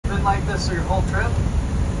been like this your whole trip?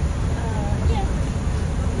 Yeah.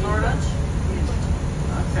 Sort of?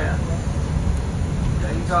 Okay.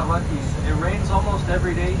 Yeah, you got lucky. It rains almost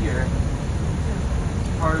every day here.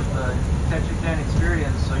 It's part of the Ketchikan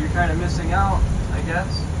experience, so you're kind of missing out, I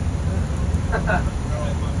guess.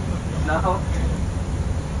 No?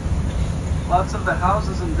 Lots of the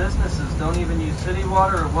houses and businesses don't even use city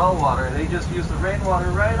water or well water. They just use the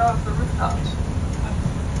rainwater right off the rooftops.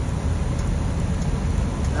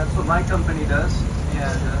 That's what my company does.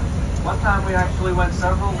 And one time we actually went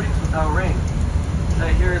several weeks without rain.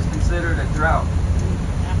 That here is considered a drought.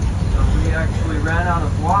 So we actually ran out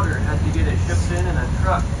of water, had to get it shipped in a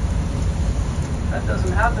truck. That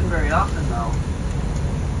doesn't happen very often though.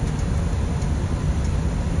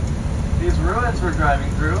 These ruins we're driving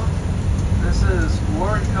through, this is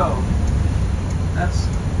Ward Cove. That's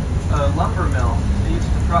a lumber mill. They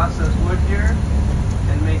used to process wood here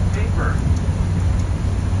and make paper.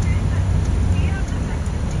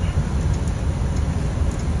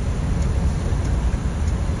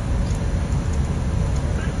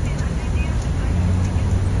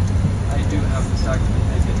 I do have the Saxon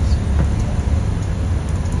tickets.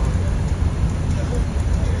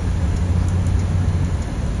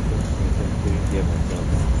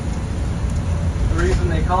 The reason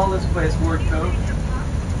they call this place Ward Cove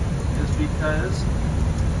is because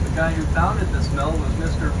the guy who founded this mill was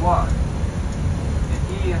Mr. Watt.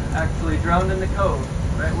 And he actually drowned in the cove,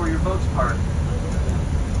 right where your boat's parked.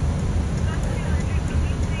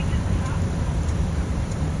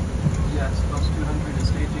 Yes, plus 200 is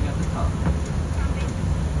staging at the top.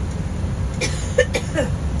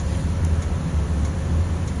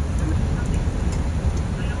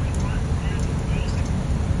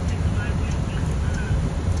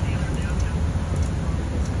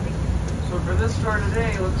 So for this tour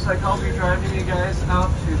today, it looks like I'll be driving you guys out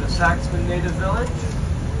to the Saxman Native Village.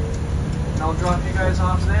 And I'll drop you guys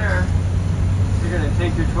off there. You're going to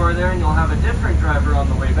take your tour there and you'll have a different driver on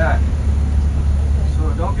the way back.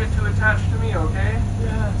 So don't get too attached to me, okay?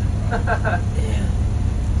 Yeah. Yeah.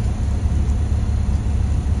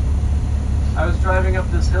 I was driving up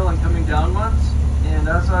this hill and coming down once, and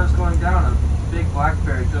as I was going down, a big black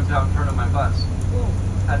bear jumped out in front of my bus.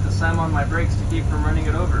 Had to slam on my brakes to keep from running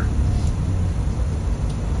it over.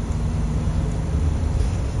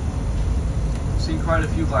 I've seen quite a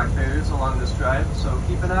few black bears along this drive, so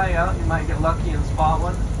keep an eye out. You might get lucky and spot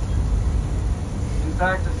one. In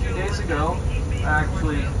fact, a few days ago, I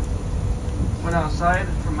actually went outside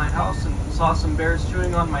from my house and saw some bears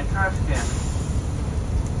chewing on my trash can.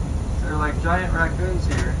 They're like giant raccoons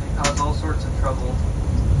here. They cause all sorts of trouble.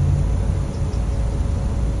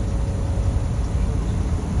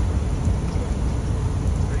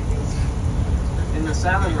 In the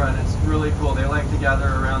salmon run, it's really cool. They like to gather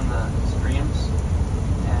around the streams.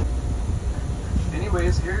 And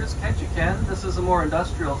anyways, here's Ketchikan. This is a more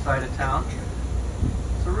industrial side of town.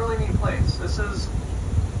 It's a really neat place. This is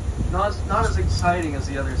not as exciting as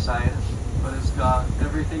the other side, but it's got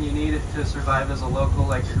everything you need to survive as a local,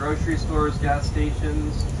 like your grocery stores, gas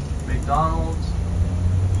stations, McDonald's.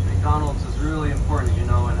 McDonald's is really important, you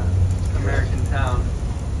know, in an American town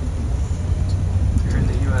here in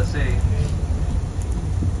the USA.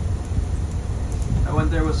 I went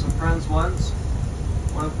there with some friends once.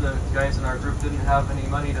 One of the guys in our group didn't have any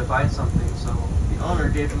money to buy something, so the owner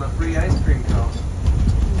gave him a free ice cream cone.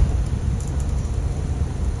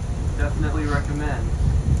 Definitely recommend.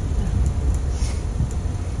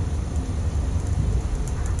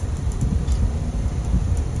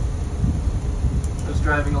 I was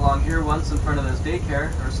driving along here once in front of this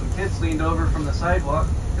daycare. There were some kids leaned over from the sidewalk.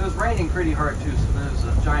 It was raining pretty hard too, so there was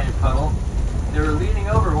a giant puddle. They were leaning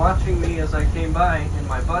over watching me as I came by in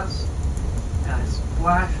my bus, and I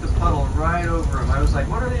splashed the puddle right over them. I was like,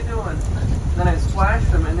 what are they doing? And then I splashed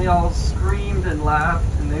them and they all screamed and laughed,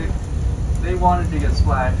 and they wanted to get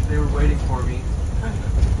splashed. They were waiting for me.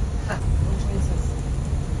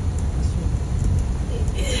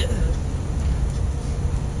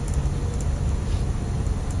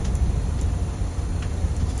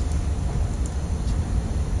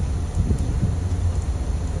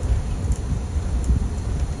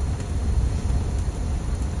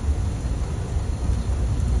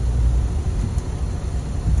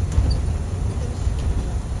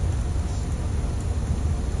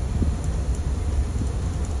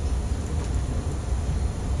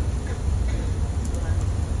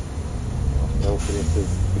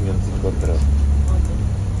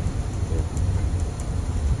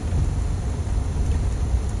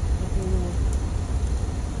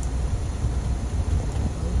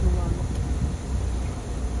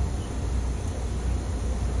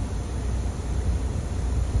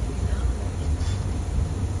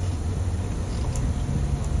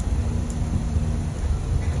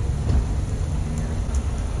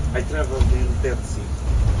 Dead Sea.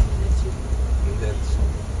 That's you. Dead Sea.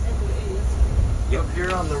 That's what it is. Yep. Up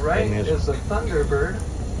here on the right And is a thunderbird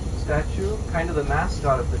statue, kind of the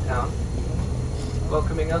mascot of the town,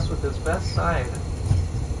 welcoming us with his best side.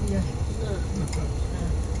 Yeah.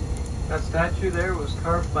 That statue there was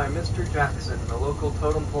carved by Mr. Jackson, the local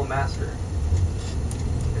totem pole master.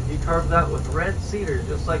 And he carved that with red cedar,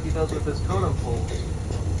 just like he does with his totem poles.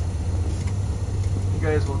 You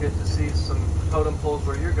guys will get to see some totem poles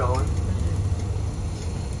where you're going.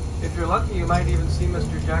 If you're lucky, you might even see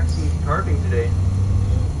Mr. Jackson carving today.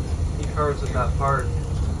 He carves at that park,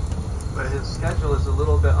 but his schedule is a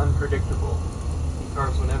little bit unpredictable. He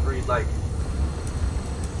carves whenever he'd like.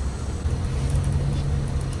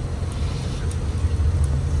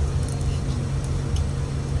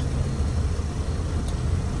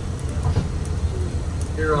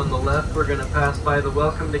 Here on the left, we're going to pass by the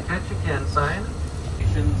Welcome to Ketchikan sign,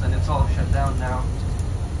 and it's all shut down now.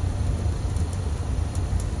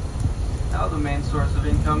 Now the main source of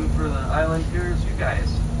income for the island here is you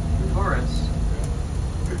guys, the tourists.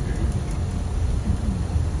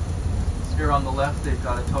 Here on the left, they've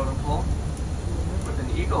got a totem pole with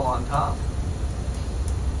an eagle on top.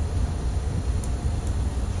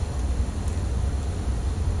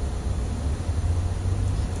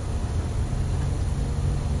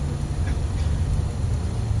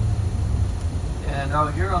 And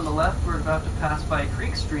out here on the left, we're about to pass by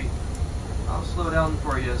Creek Street. I'll slow down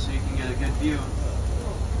for you so you can get a good view.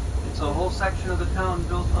 It's a whole section of the town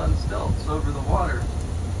built on stilts over the water.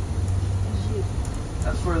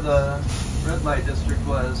 That's where the red light district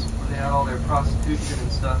was, where they had all their prostitution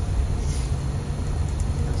and stuff.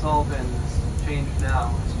 It's all been changed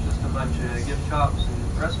now. It's just a bunch of gift shops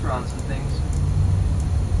and restaurants and things.